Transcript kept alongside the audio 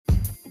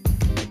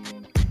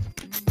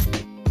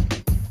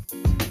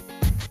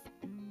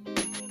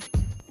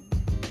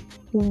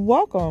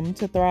Welcome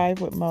to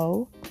Thrive with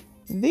Mo,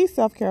 the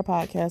self-care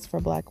podcast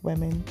for Black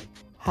women.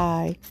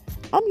 Hi,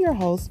 I'm your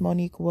host,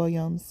 Monique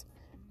Williams.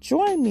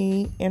 Join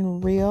me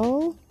in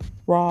real,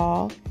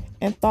 raw,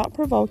 and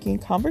thought-provoking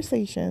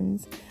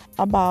conversations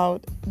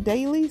about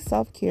daily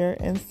self-care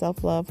and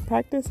self-love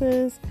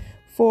practices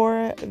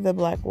for the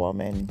Black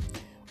woman.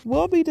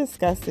 We'll be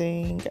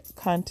discussing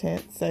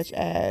content such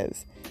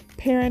as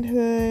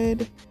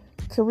parenthood,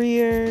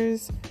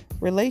 careers,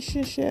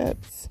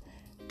 relationships,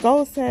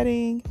 goal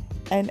setting,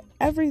 and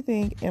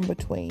everything in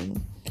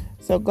between.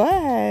 So go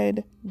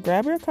ahead,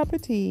 grab your cup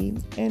of tea,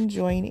 and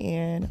join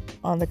in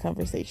on the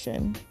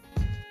conversation.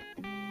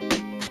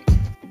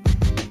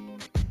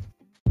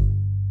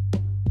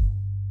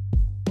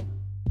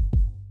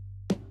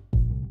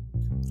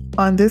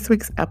 On this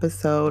week's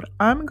episode,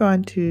 I'm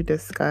going to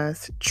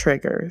discuss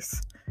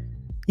triggers.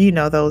 You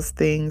know, those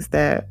things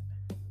that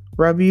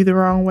rub you the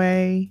wrong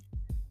way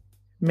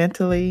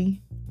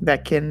mentally,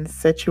 that can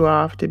set you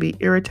off to be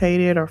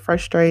irritated or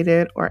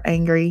frustrated or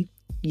angry.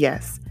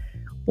 Yes.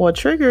 Well,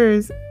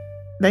 triggers,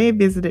 they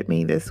visited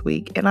me this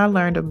week and I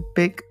learned a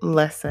big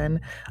lesson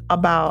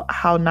about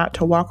how not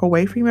to walk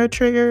away from your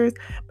triggers,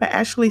 but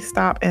actually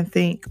stop and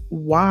think,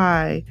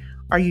 why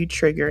are you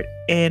triggered?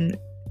 And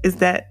is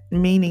that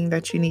meaning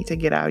that you need to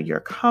get out of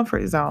your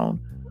comfort zone?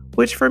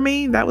 Which for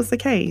me, that was the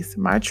case.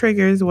 My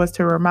triggers was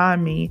to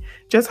remind me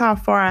just how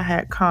far I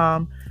had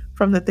come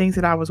from the things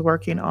that I was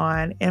working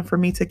on, and for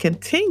me to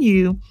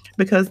continue,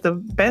 because the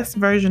best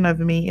version of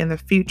me in the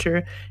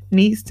future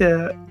needs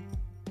to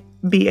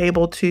be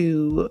able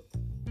to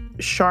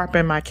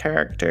sharpen my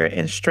character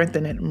and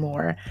strengthen it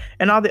more,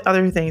 and all the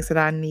other things that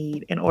I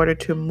need in order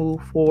to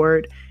move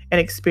forward and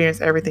experience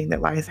everything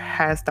that life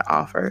has to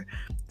offer.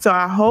 So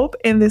I hope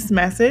in this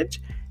message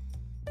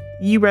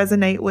you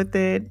resonate with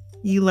it,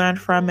 you learn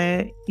from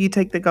it, you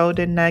take the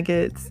golden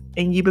nuggets,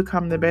 and you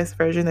become the best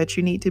version that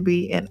you need to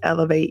be and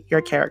elevate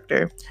your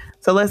character.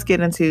 So let's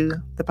get into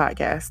the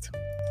podcast.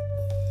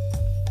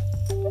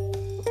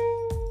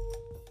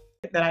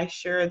 That I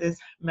share this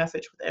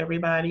message with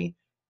everybody.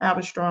 I have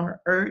a strong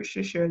urge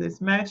to share this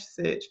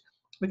message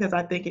because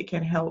I think it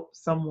can help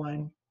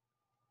someone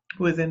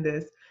who is in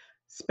this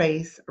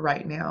space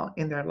right now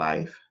in their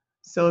life.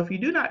 So if you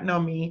do not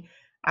know me,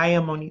 I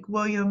am Monique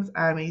Williams.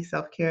 I'm a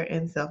self-care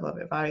and self-love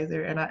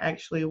advisor, and I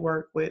actually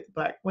work with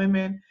Black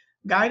women,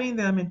 guiding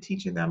them and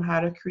teaching them how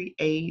to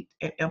create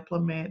and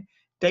implement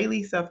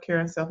daily self-care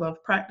and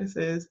self-love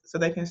practices so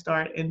they can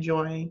start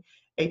enjoying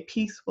a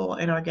peaceful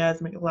and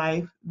orgasmic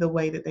life the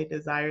way that they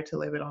desire to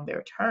live it on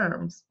their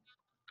terms.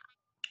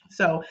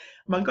 So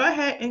I'm going to go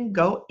ahead and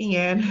go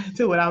in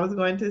to what I was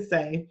going to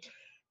say.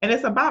 And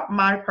it's about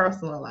my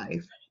personal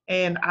life.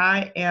 And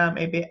I am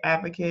a big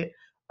advocate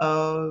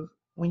of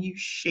when you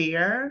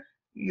share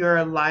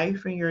your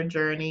life and your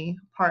journey,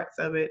 parts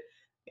of it,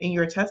 in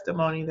your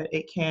testimony, that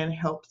it can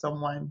help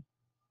someone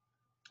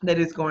that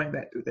is going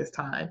back through this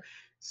time.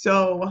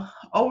 So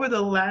over the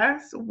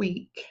last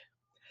week,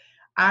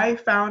 I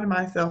found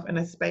myself in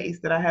a space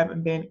that I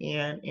haven't been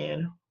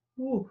in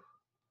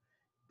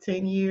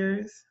 10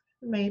 years,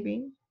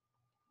 maybe.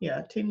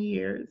 Yeah, 10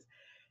 years.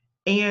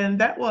 And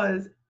that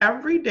was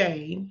every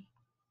day,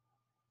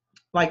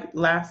 like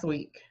last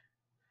week.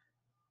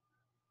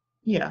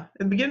 Yeah, at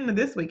the beginning of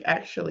this week,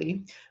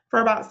 actually, for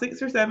about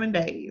 6 or 7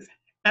 days.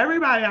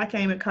 Everybody I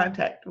came in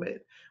contact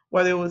with,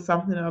 whether it was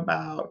something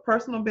about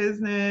personal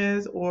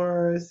business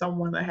or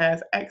someone that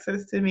has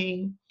access to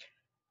me,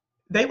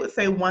 they would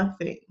say one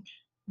thing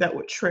that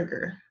would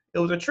trigger. It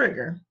was a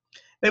trigger.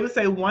 They would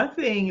say one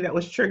thing that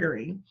was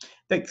triggering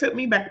that took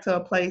me back to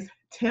a place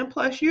 10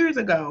 plus years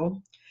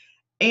ago,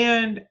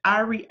 and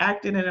I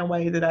reacted in a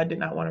way that I did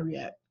not want to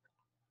react.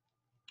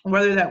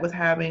 Whether that was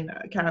having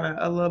kind of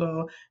a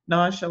little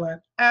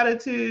nonchalant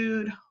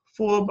attitude,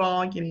 full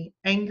blown getting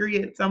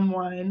angry at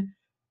someone,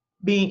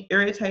 being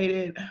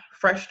irritated,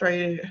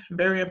 frustrated,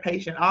 very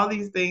impatient, all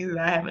these things that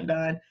I haven't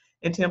done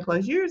in 10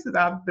 plus years because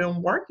I've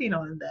been working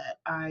on that.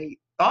 I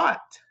thought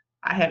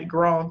I had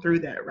grown through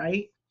that,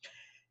 right?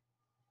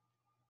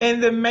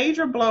 And the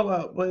major blow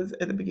up was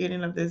at the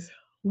beginning of this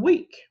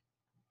week.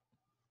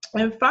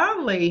 And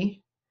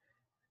finally,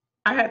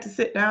 I had to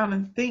sit down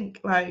and think,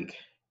 like,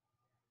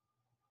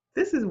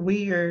 this is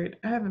weird.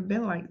 I haven't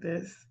been like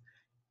this.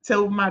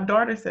 So my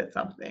daughter said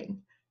something.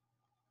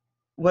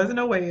 Wasn't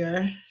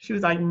aware. She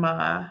was like,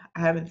 "Ma, I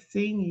haven't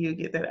seen you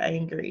get that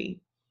angry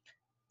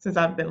since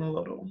I've been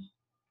little."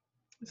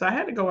 So I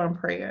had to go in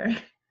prayer.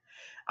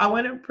 I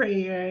went in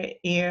prayer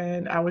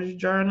and I was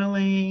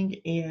journaling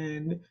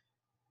and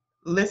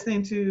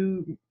listening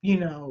to,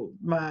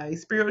 my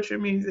spiritual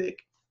music.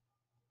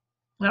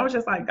 And I was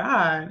just like,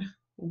 God,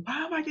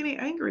 why am I getting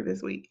angry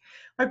this week?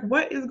 Like,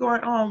 what is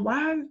going on?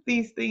 Why are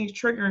these things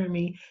triggering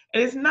me?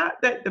 And it's not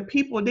that the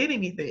people did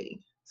anything.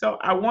 So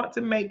I want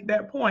to make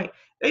that point.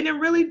 They didn't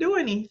really do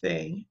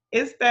anything.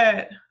 It's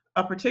that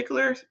a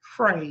particular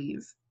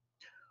phrase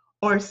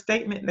or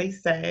statement they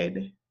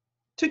said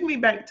took me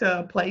back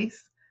to a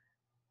place,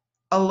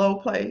 a low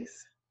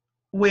place,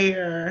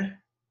 where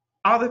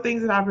all the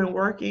things that I've been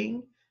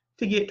working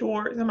to get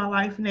towards in my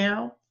life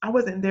now, I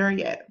wasn't there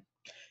yet.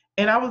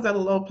 And I was at a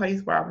low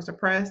place where I was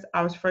depressed,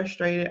 I was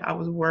frustrated, I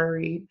was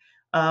worried.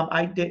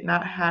 I did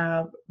not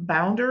have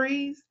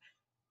boundaries,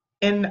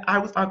 and I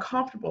was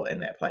uncomfortable in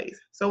that place.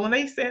 So when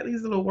they said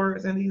these little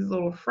words and these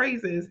little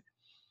phrases,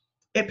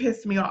 it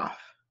pissed me off.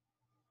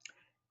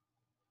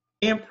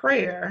 In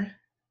prayer,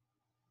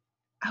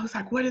 I was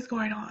like, what is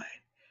going on?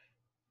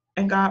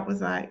 And God was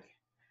like,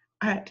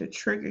 I had to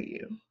trigger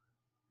you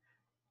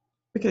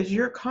because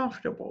you're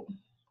comfortable.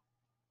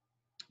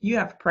 You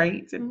have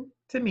prayed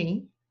to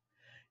me.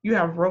 You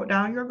have wrote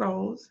down your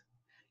goals.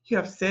 You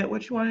have said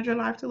what you wanted your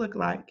life to look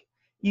like.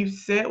 You've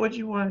said what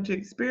you wanted to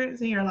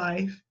experience in your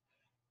life,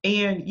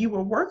 and you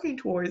were working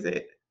towards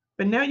it.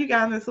 But now you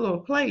got in this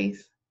little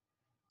place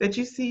that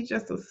you see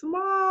just a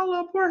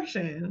smaller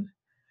portion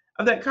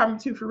of that coming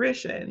to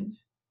fruition,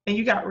 and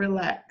you got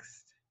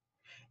relaxed.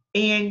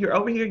 And you're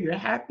over here, you're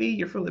happy,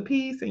 you're full of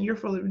peace, and you're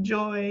full of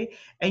joy,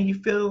 and you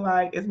feel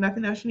like there's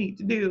nothing else you need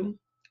to do.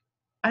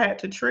 I had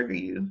to trigger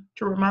you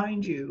to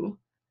remind you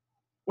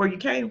where you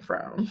came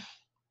from.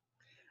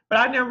 But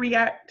I didn't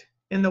react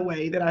in the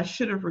way that I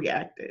should have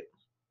reacted.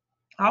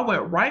 I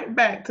went right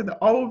back to the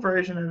old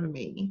version of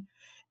me,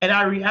 and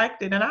I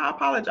reacted, and I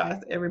apologize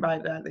to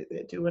everybody that I did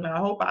that to. And I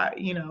hope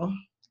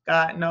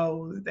God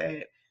knows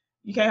that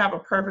you can't have a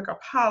perfect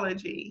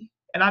apology.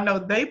 And I know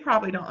they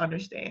probably don't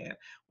understand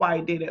why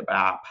I did it, but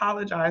I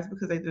apologize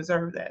because they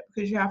deserve that,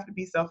 because you have to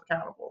be self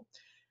accountable.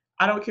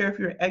 I don't care if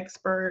you're an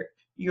expert,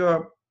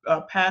 you're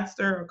a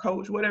pastor, a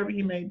coach, whatever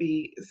you may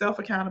be, self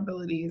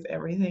accountability is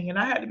everything. And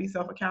I had to be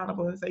self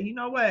accountable and say, you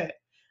know what?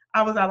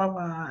 I was out of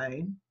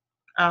line.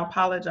 I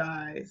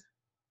apologize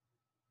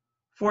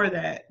for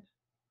that.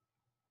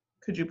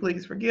 Could you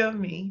please forgive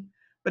me?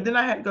 But then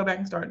I had to go back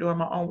and start doing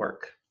my own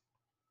work.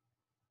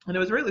 And it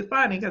was really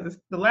funny because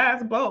the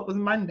last blow up was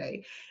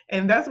Monday.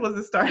 And that was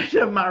the start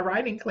of my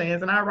writing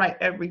class. And I write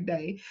every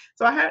day.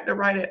 So I had to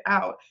write it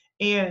out.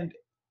 And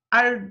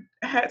I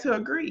had to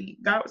agree.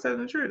 God was telling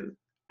the truth.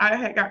 I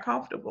had got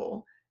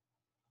comfortable.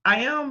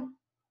 I am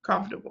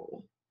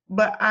comfortable.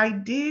 But I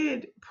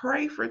did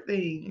pray for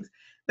things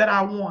that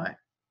I want.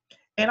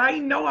 And I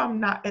know I'm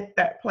not at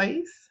that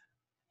place,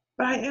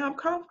 but I am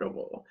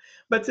comfortable.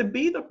 But to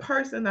be the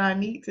person that I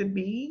need to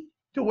be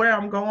to where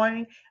I'm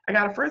going, I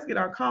got to first get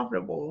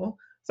uncomfortable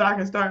so I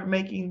can start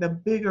making the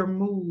bigger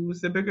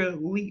moves, the bigger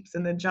leaps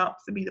and the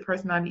jumps to be the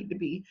person I need to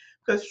be.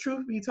 Because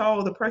truth be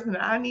told, the person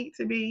that I need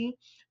to be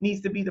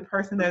needs to be the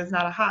person that is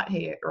not a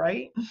hothead,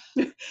 right?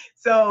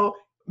 So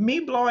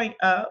me blowing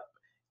up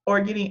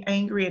or getting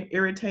angry and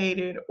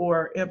irritated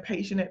or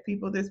impatient at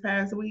people this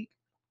past week,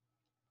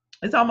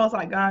 it's almost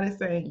like God is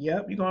saying,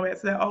 yep, you're going back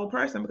to that old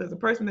person, because the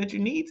person that you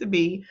need to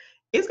be,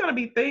 it's going to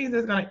be things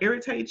that's going to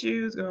irritate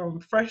you, it's going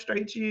to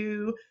frustrate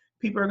you.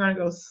 People are going to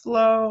go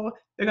slow.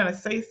 They're going to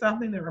say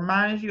something that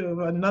reminds you of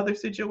another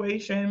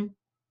situation.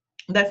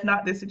 That's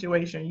not this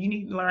situation. You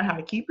need to learn how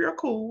to keep your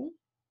cool.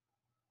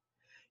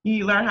 You need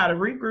to learn how to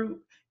regroup,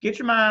 get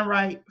your mind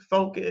right,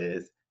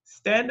 focus,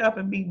 stand up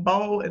and be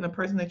bold in the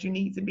person that you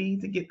need to be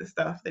to get the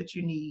stuff that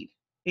you need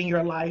in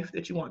your life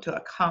that you want to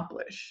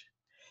accomplish.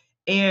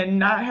 And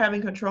not having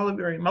control of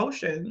your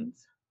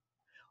emotions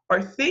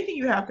or thinking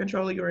you have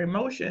control of your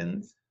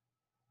emotions,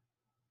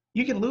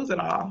 you can lose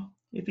it all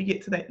if you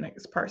get to that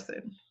next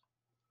person.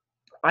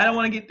 I don't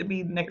want to get to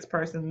be the next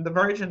person, the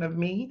version of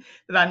me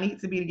that I need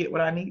to be to get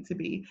what I need to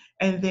be.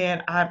 And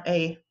then I'm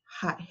a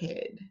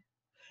hothead.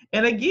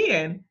 And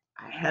again,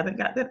 I haven't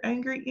got that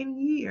angry in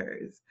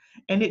years.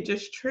 And it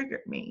just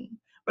triggered me.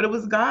 But it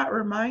was God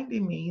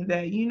reminding me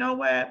that, you know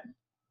what?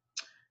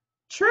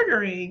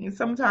 Triggering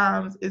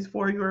sometimes is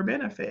for your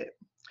benefit.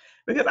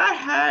 Because I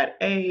had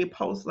a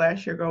post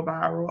last year go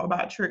viral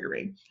about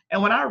triggering.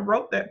 And when I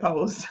wrote that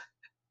post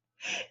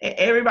and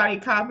everybody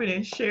copied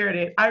and shared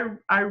it,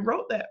 I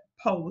wrote that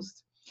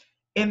post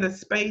in the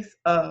space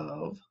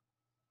of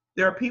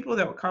there are people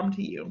that will come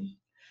to you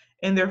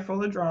and they're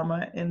full of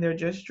drama and they're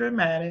just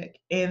dramatic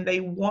and they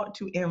want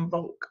to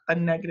invoke a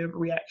negative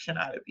reaction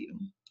out of you.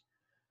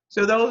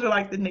 So those are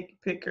like the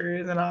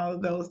nitpickers and all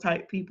of those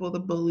type people, the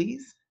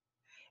bullies,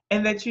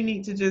 and that you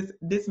need to just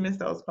dismiss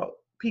those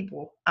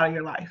people out of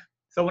your life.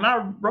 So when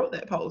I wrote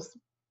that post,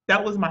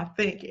 that was my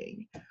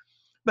thinking.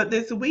 But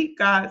this week,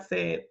 God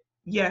said,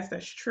 yes,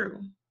 that's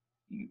true.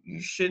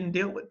 You shouldn't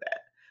deal with that.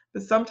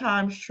 But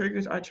sometimes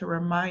triggers are to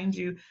remind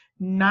you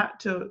not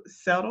to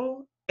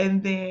settle,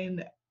 and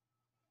then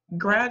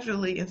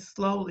gradually and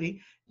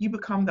slowly, you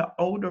become the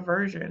older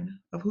version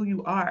of who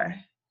you are.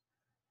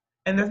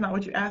 And that's not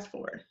what you asked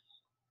for.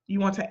 You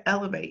want to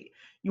elevate.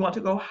 You want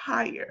to go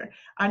higher.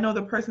 I know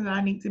the person that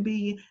I need to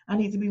be. I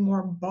need to be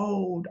more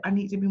bold. I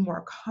need to be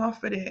more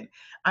confident.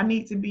 I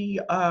need to be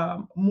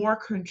more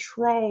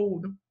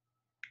controlled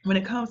when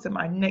it comes to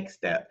my next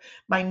step,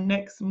 my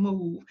next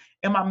move.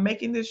 Am I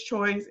making this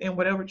choice? And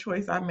whatever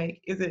choice I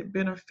make, is it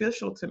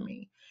beneficial to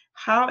me?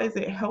 How is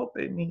it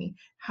helping me?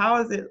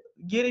 How is it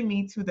getting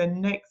me to the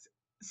next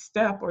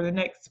step or the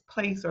next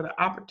place or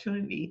the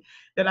opportunity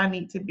that I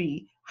need to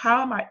be?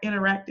 How am I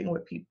interacting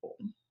with people?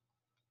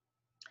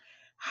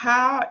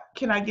 How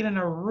can I get in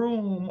a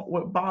room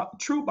with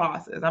true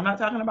bosses? I'm not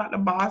talking about the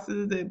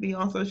bosses that be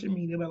on social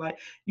media, but like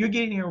you're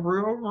getting in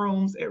real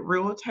rooms at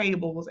real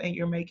tables and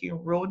you're making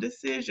real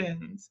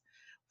decisions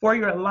for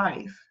your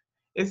life.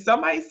 If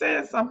somebody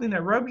says something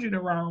that rubs you the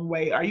wrong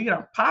way, are you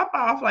gonna pop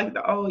off like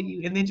the old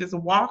you and then just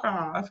walk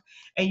off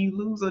and you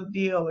lose a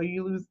deal or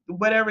you lose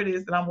whatever it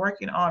is that I'm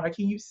working on? Or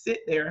can you sit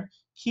there,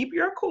 keep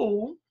your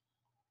cool,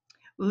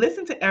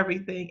 listen to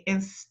everything,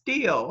 and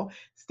still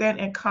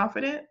stand in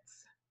confidence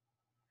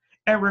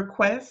and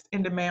request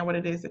and demand what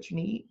it is that you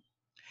need?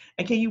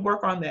 And can you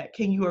work on that?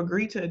 Can you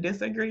agree to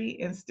disagree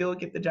and still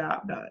get the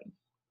job done?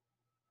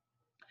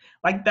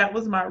 Like that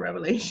was my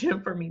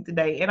revelation for me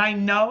today. And I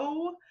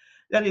know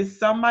that is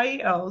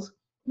somebody else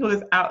who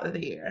is out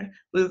there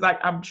who is like,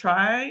 I'm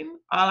trying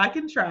all I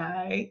can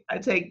try. I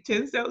take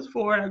 10 steps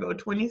forward, I go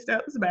 20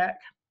 steps back.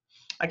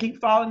 I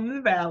keep falling in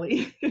the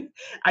valley.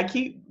 I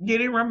keep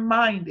getting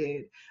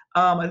reminded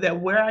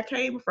that where I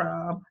came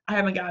from, I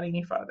haven't got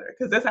any further.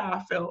 Because that's how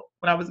I felt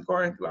when I was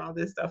going through all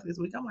this stuff this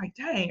week. I'm like,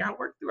 dang, I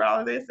worked through all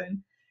of this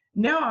and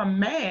now I'm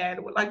mad.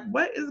 Like,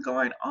 what is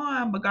going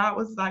on? But God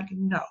was like,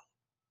 no,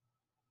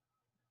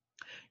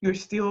 you're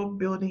still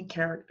building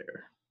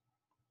character.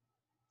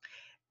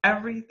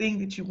 Everything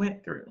that you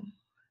went through,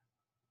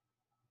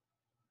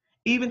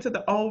 even to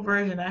the old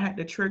version, I had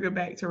to trigger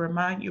back to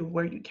remind you of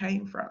where you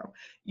came from.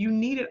 You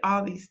needed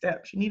all these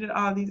steps, you needed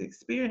all these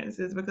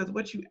experiences because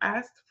what you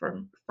asked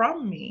from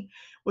me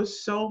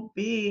was so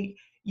big.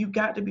 You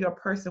got to be a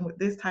person with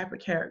this type of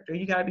character.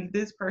 You got to be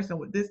this person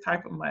with this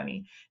type of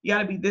money. You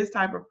got to be this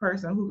type of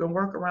person who can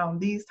work around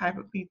these type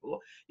of people.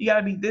 You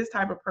got to be this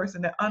type of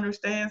person that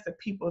understands the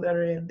people that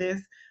are in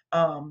this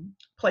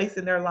place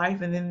in their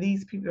life, and then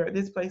these people are at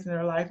this place in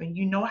their life, and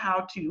you know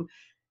how to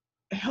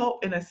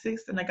help and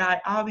assist and to guide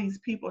all these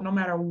people no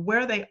matter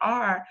where they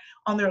are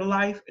on their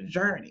life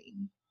journey.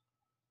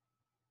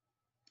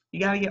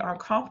 You got to get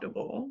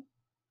uncomfortable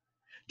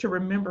to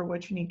remember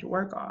what you need to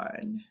work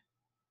on.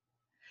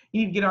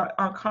 You need to get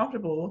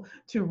uncomfortable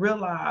to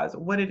realize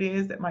what it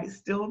is that might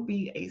still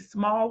be a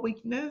small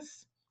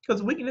weakness,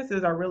 because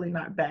weaknesses are really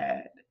not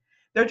bad.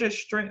 They're just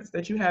strengths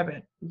that you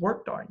haven't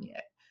worked on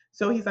yet.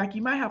 So he's like,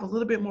 you might have a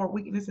little bit more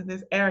weakness in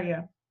this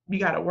area. You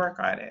got to work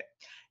on it.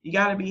 You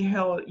got to be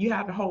held, you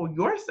have to hold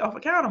yourself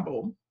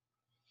accountable,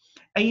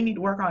 and you need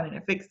to work on it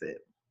and fix it.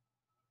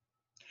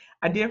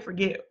 I didn't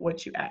forget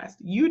what you asked.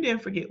 You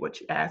didn't forget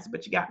what you asked,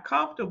 but you got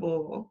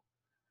comfortable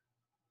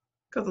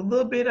because a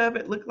little bit of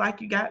it looked like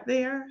you got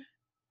there.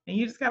 And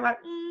you just kind of like,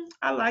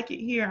 I like it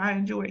here. I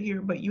enjoy it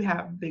here, but you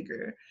have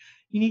bigger.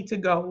 You need to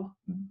go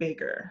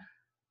bigger.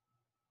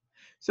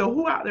 So,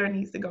 who out there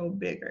needs to go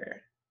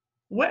bigger?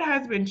 What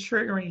has been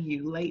triggering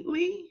you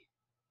lately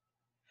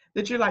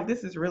that you're like,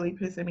 this is really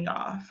pissing me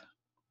off?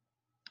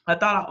 I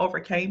thought I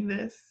overcame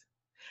this.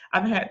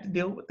 I've had to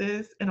deal with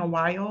this in a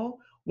while.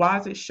 Why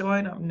is it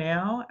showing up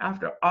now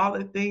after all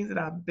the things that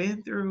I've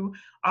been through,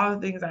 all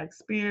the things I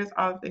experienced,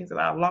 all the things that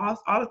I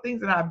lost, all the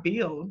things that I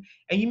build?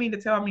 And you mean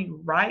to tell me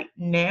right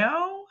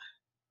now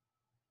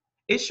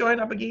it's showing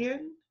up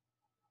again?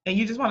 And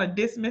you just want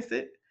to dismiss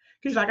it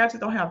because you're like, I just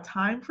don't have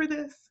time for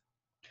this.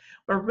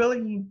 But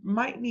really, you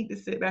might need to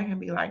sit back and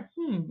be like,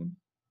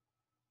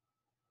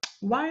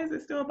 why is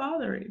it still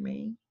bothering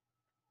me?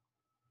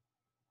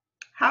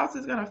 How is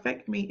this going to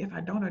affect me if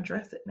I don't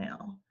address it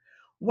now?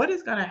 What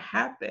is going to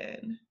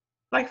happen?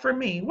 Like for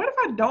me, what if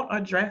I don't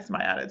address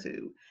my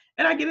attitude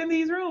and I get in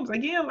these rooms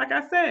again? Like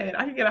I said,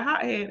 I could get a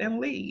hothead and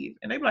leave,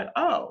 and they be like,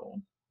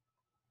 "Oh,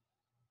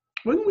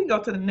 when can we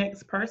go to the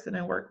next person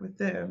and work with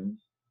them?"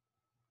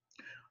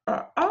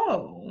 Or,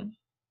 "Oh,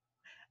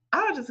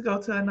 I'll just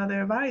go to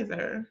another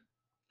advisor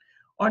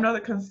or another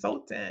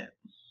consultant."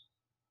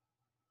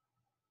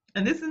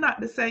 And this is not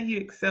to say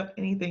you accept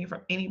anything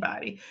from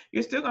anybody.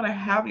 You're still going to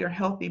have your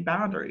healthy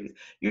boundaries.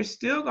 You're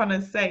still going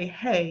to say,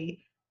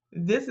 hey,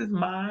 this is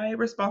my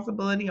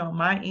responsibility on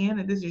my end,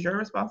 and this is your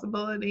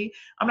responsibility.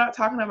 I'm not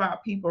talking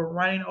about people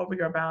running over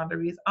your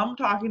boundaries. I'm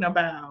talking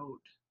about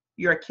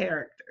your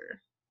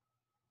character.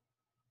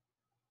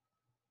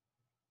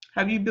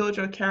 Have you built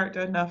your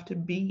character enough to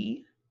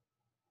be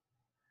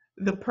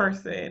the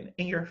person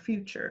in your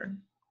future?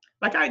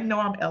 Like, I know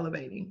I'm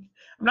elevating.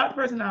 I'm not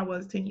the person I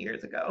was 10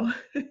 years ago.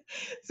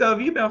 So if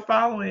you've been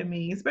following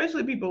me,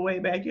 especially people way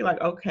back, you're like,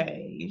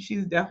 okay,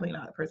 she's definitely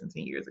not the person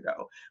 10 years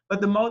ago.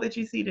 But the Mo that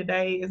you see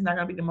today is not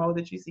going to be the Mo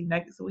that you see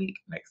next week,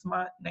 next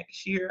month,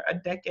 next year, a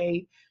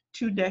decade,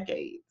 2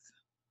 decades.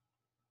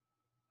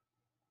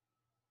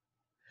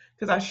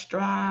 Because I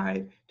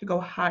strive to go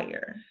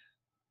higher,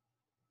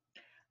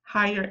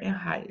 higher and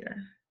higher.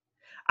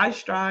 I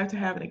strive to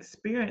have an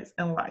experience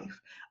in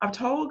life. I've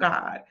told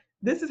God,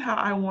 this is how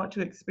I want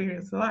to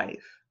experience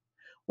life.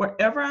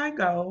 Wherever I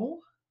go,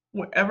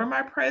 wherever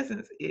my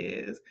presence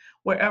is,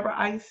 wherever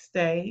I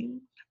stay,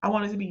 I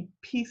want it to be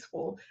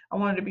peaceful. I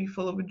want it to be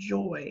full of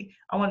joy.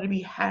 I want it to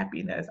be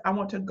happiness. I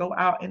want to go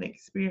out and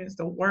experience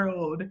the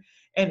world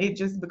and it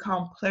just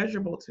become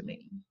pleasurable to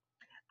me.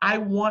 I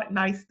want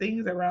nice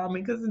things around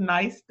me because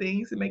nice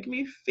things make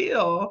me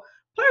feel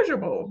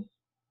pleasurable.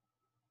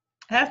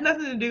 It has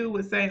nothing to do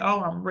with saying,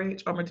 oh, I'm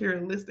rich or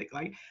materialistic.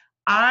 Like,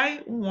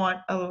 I want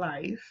a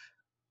life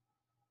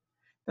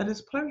that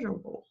is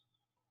pleasurable.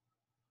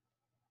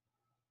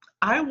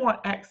 I want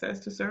access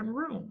to certain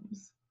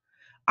rooms.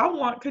 I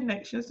want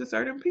connections to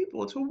certain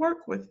people to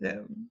work with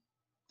them.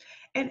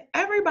 And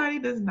everybody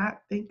does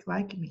not think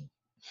like me.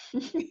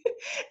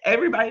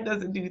 Everybody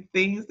doesn't do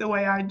things the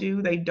way I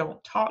do. They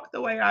don't talk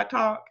the way I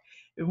talk.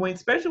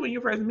 Especially when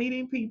you're first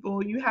meeting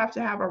people, you have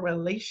to have a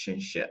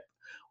relationship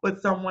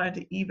with someone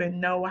to even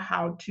know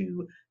how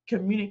to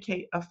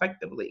communicate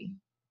effectively,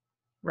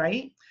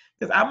 right?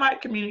 Because I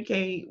might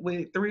communicate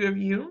with three of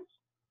you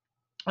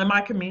in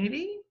my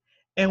community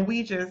and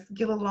we just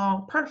get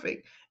along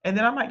perfect. And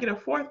then I might get a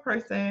fourth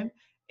person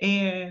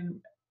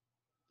and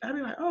I'd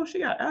be like, oh, she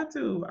got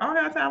attitude. I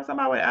don't have time for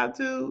somebody with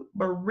attitude,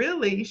 but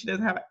really she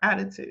doesn't have an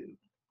attitude.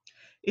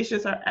 It's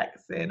just her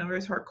accent or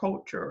it's her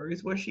culture or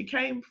it's where she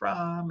came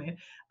from. And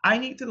I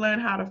need to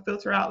learn how to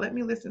filter out. Let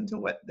me listen to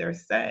what they're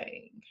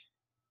saying.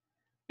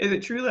 Is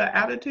it truly an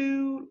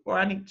attitude or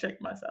I need to check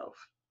myself?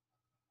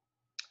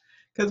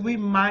 Because we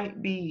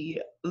might be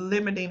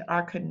limiting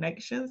our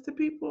connections to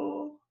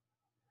people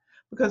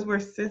because we're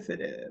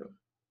sensitive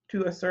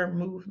to a certain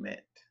movement,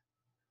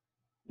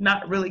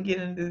 not really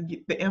getting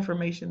the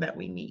information that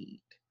we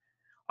need.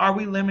 Are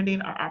we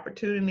limiting our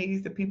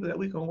opportunities to people that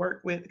we can work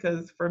with?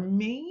 Because for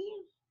me,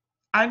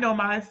 I know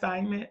my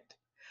assignment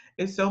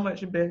is so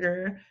much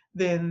bigger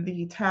than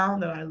the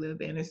town that I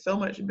live in. It's so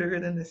much bigger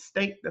than the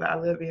state that I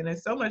live in.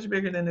 It's so much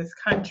bigger than this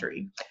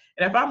country.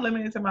 And if I'm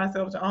limiting to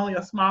myself to only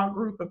a small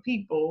group of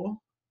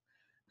people,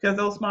 because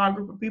those small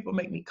group of people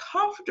make me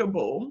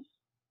comfortable,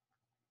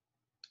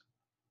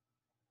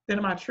 then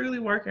am I truly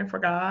working for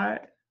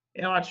God?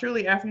 Am I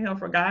truly asking Him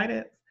for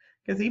guidance?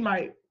 Because He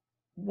might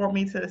want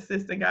me to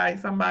assist and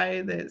guide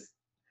somebody that's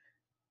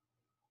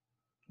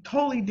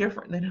totally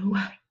different than who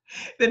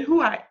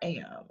I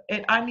am.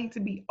 And I need to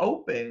be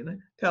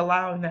open to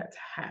allowing that to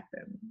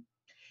happen.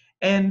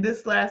 And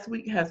this last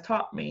week has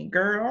taught me,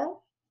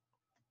 girl,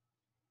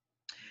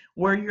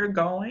 where you're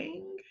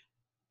going,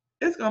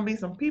 it's going to be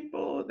some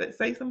people that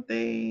say some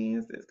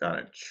things that's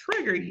going to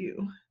trigger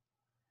you.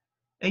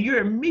 And you're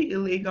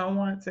immediately going to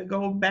want to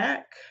go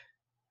back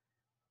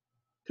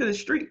to the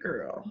street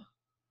girl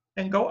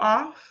and go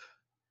off,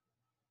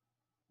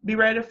 be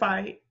ready to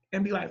fight,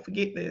 and be like,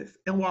 forget this,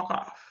 and walk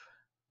off.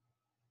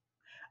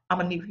 I'm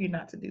going to need for you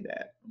not to do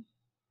that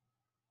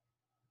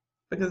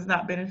because it's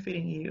not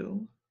benefiting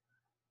you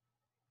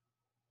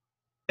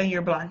and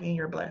you're blocking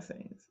your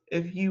blessings.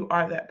 If you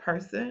are that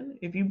person,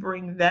 if you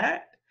bring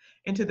that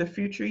into the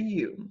future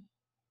you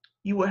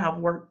will have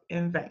worked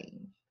in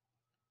vain.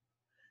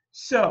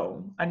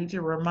 So I need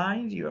to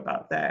remind you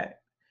about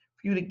that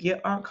for you to get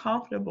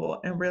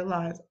uncomfortable and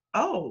realize,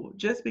 oh,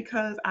 just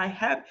because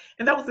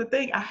and that was the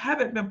thing, I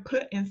haven't been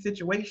put in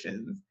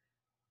situations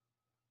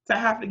to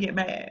have to get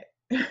mad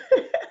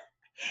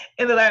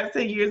in the last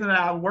 10 years and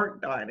I've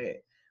worked on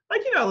it.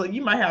 Like,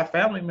 you might have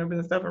family members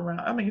and stuff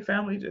around. I mean,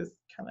 family just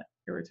kind of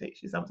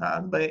irritates you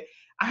sometimes, but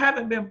I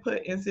haven't been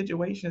put in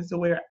situations to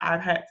where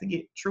I've had to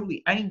get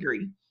truly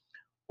angry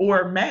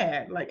or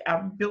mad. Like,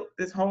 I've built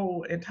this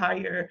whole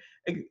entire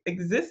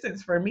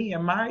existence for me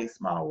in my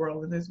small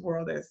world, in this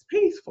world that's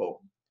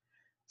peaceful.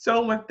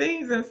 So when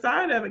things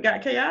inside of it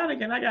got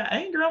chaotic and I got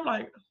angry, I'm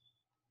like,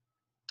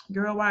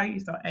 girl, why are you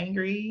so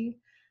angry?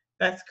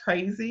 That's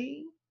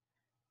crazy.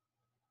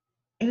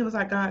 And it was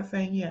like God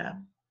saying, yeah,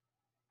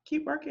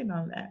 keep working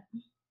on that.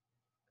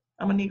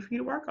 I'm going to need for you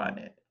to work on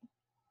it.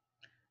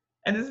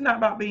 And this is not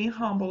about being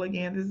humble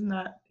again. This is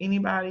not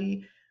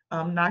anybody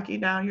knocking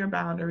down your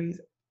boundaries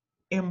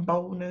in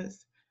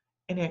boldness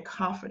and in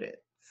confidence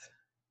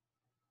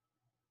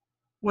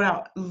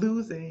without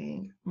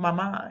losing my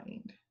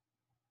mind.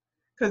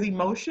 Because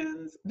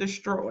emotions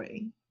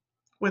destroy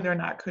when they're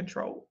not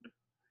controlled.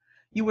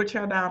 You would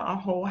tear down a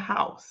whole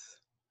house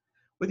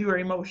with your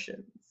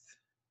emotions.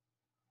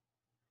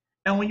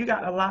 And when you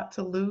got a lot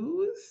to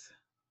lose,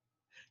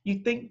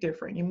 you think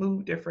different, you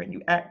move different,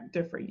 you act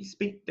different, you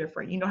speak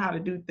different, you know how to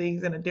do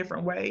things in a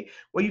different way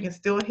where you can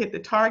still hit the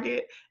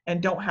target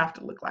and don't have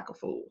to look like a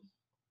fool.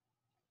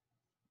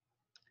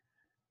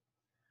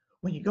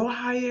 When you go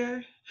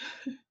higher,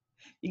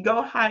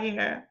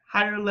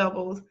 higher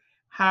levels,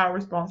 higher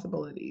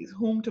responsibilities.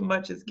 Whom to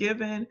much is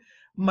given,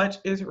 much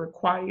is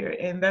required.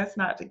 And that's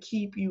not to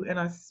keep you in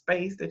a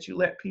space that you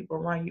let people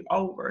run you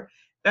over.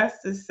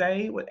 That's to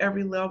say, with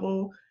every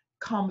level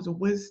comes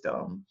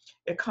wisdom,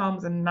 it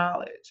comes in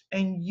knowledge,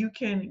 and you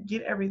can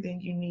get everything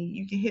you need.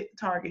 You can hit the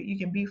target, you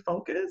can be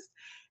focused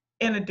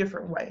in a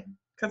different way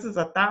because there's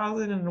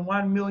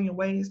 1,001,000,000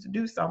 ways to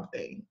do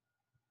something.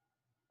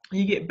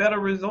 You get better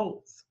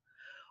results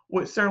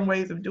with certain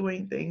ways of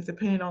doing things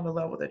depending on the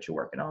level that you're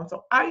working on.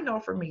 So I know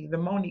for me, the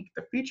Monique,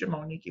 the future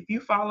Monique, if you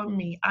follow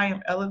me, I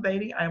am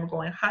elevating, I am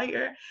going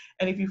higher.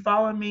 And if you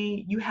follow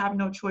me, you have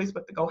no choice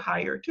but to go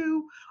higher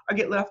too or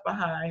get left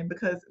behind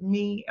because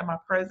me and my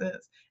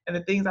presence and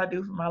the things I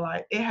do for my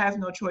life, it has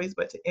no choice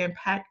but to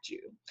impact you.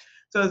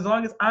 So as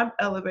long as I'm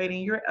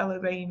elevating, you're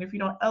elevating. If you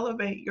don't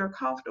elevate, you're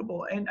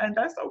comfortable. And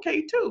that's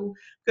okay too,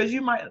 because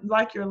you might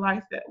like your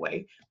life that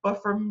way.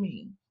 But for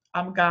me,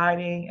 I'm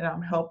guiding and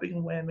I'm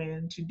helping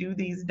women to do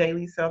these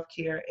daily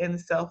self-care and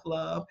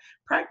self-love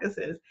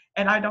practices.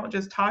 And I don't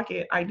just talk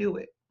it, I do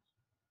it.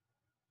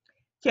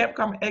 Can't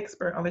become an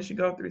expert unless you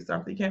go through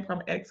something. You can't become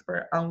an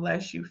expert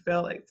unless you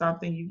fail at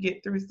something, you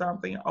get through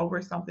something,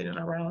 over something, and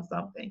around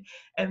something.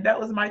 And that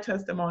was my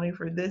testimony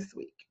for this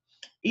week.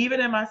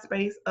 Even in my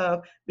space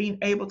of being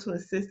able to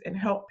assist and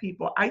help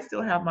people, I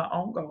still have my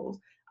own goals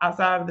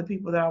outside of the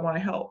people that I want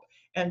to help.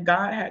 And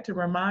God had to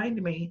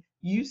remind me,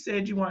 you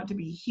said you wanted to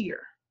be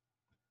here.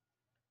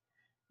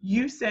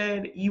 You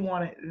said you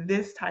wanted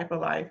this type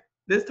of life,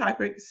 this type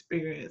of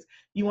experience.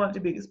 You wanted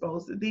to be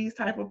exposed to these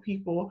type of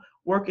people,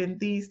 work in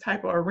these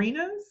type of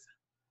arenas.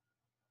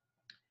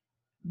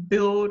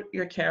 Build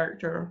your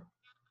character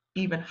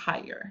even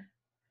higher.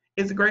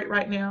 It's great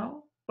right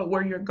now, but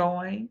where you're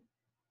going,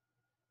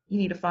 you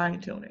need to fine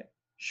tune it,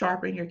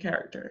 sharpen your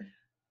character.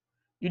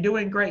 You're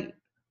doing great,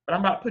 but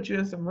I'm about to put you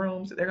in some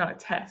rooms that they're going to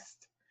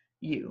test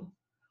you.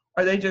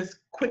 Or they just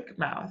quick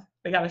mouth.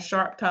 They got a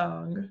sharp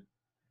tongue.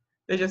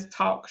 They just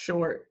talk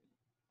short.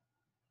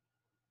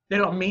 They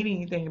don't mean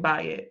anything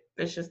by it.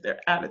 It's just their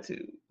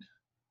attitude.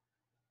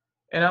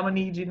 And I'm going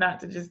to need you not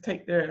to just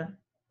take their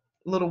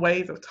little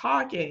ways of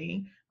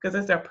talking, because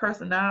that's their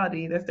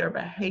personality, that's their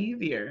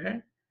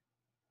behavior,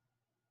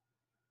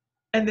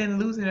 and then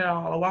losing it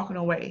all or walking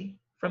away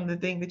from the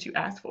thing that you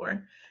asked for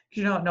because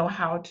you don't know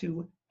how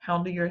to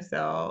handle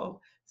yourself,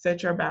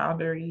 set your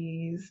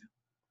boundaries,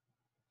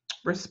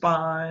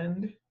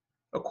 respond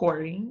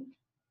according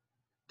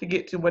to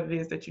get to what it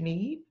is that you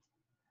need,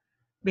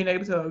 being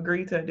able to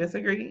agree to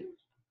disagree,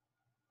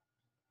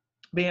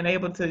 being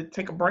able to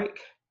take a break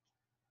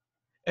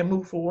and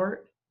move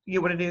forward,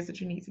 get what it is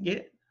that you need to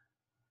get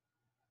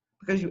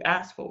because you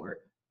asked for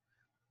it.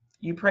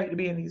 You prayed to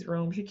be in these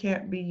rooms. You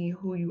can't be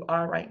who you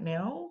are right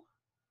now.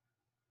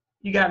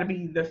 You got to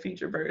be the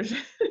future version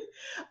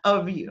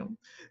of you.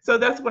 So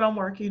that's what I'm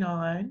working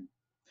on.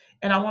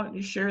 And I wanted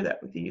to share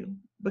that with you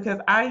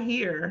because I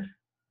hear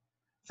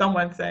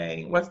someone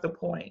saying, what's the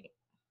point?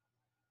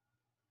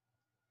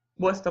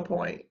 What's the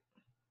point?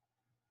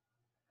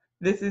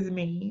 This is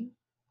me.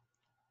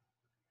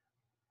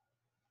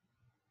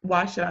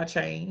 Why should I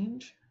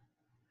change?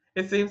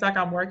 It seems like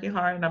I'm working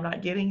hard and I'm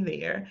not getting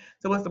there.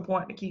 So what's the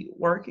point to keep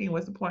working?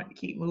 What's the point to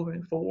keep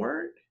moving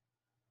forward?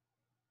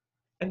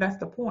 And that's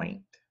the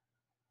point.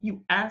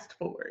 You asked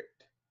for it.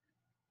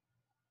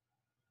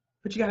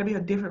 But you got to be a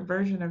different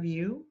version of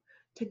you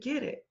to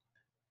get it.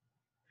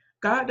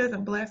 God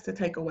doesn't bless to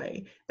take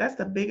away. That's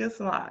the biggest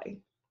lie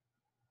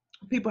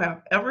people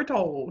have ever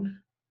told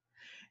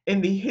in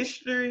the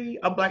history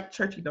of Black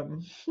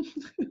churchdom.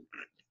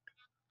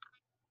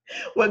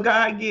 What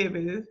God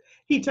gives,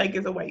 He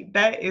takes away.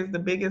 That is the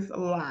biggest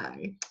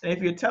lie. And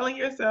if you're telling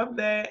yourself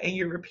that and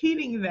you're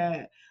repeating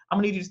that, I'm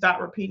gonna need you to stop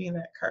repeating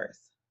that curse.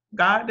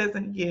 God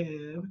doesn't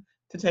give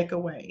to take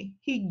away.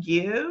 He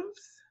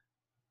gives,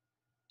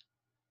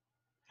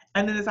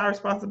 and then it's our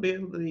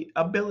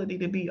ability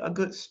to be a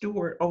good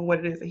steward of what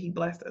it is that He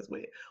blessed us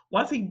with.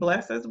 Once He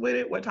blessed us with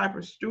it, what type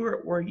of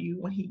steward were you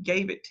when He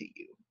gave it to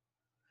you?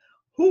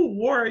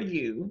 Who were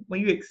you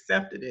when you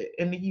accepted it?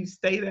 And did you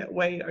stay that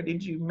way, or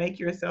did you make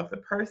yourself the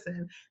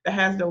person that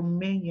has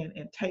dominion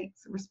and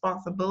takes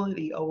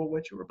responsibility over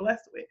what you were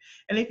blessed with?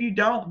 And if you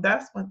don't,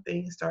 that's when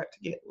things start to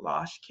get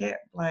lost. You can't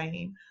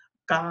blame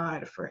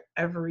God for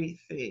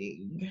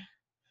everything.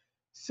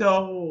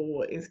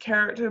 So it's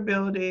character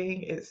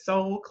building, it's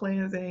soul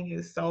cleansing,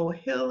 it's soul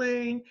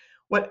healing,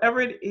 whatever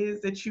it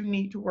is that you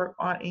need to work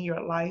on in your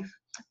life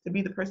to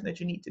be the person that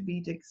you need to be,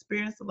 to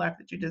experience the life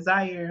that you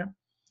desire.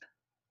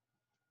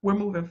 We're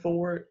moving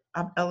forward.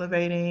 I'm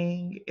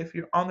elevating. If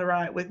you're on the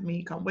ride with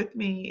me, come with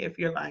me. If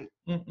you're like,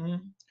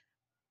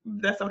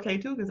 that's okay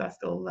too, because I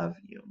still love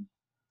you.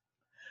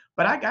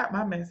 But I got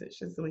my message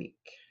this week.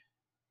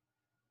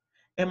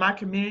 And my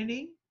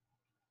community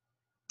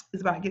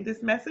is about to get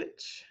this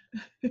message.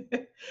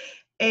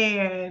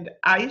 And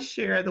I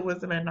share the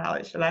wisdom and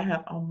knowledge that I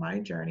have on my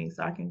journey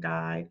so I can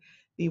guide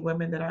the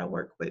women that I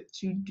work with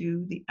to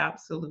do the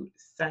absolute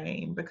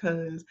same,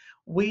 because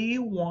we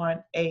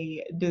want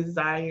a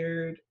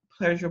desired,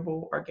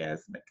 pleasurable,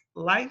 orgasmic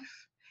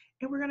life,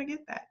 and we're going to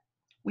get that.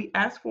 We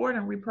asked for it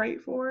and we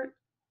prayed for it.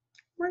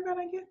 We're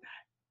going to get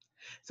that.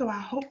 So I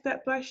hope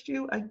that blessed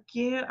you.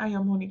 Again, I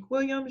am Monique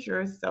Williams,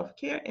 your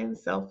self-care and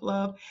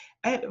self-love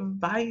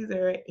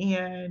advisor,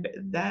 and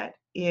that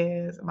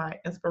is my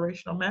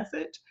inspirational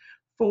message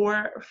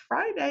for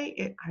Friday,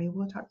 and I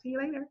will talk to you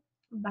later.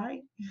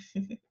 Bye.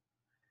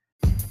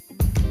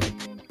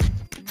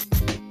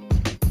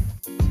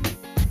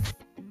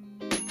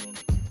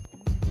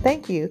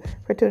 Thank you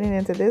for tuning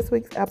into this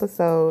week's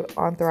episode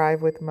on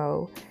Thrive with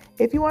Mo.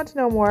 If you want to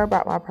know more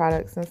about my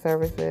products and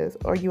services,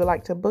 or you would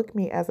like to book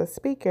me as a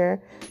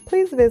speaker,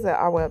 please visit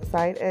our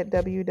website at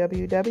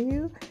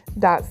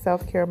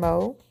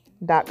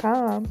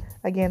www.selfcaremo.com.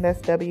 Again,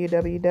 that's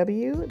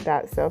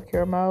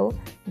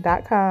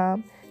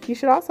www.selfcaremo.com. You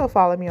should also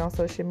follow me on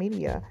social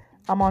media.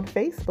 I'm on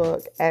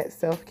Facebook at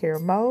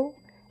selfcaremo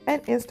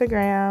and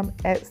Instagram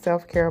at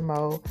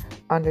selfcaremo_.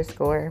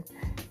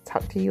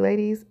 Talk to you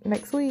ladies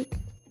next week.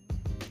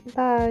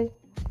 Bye.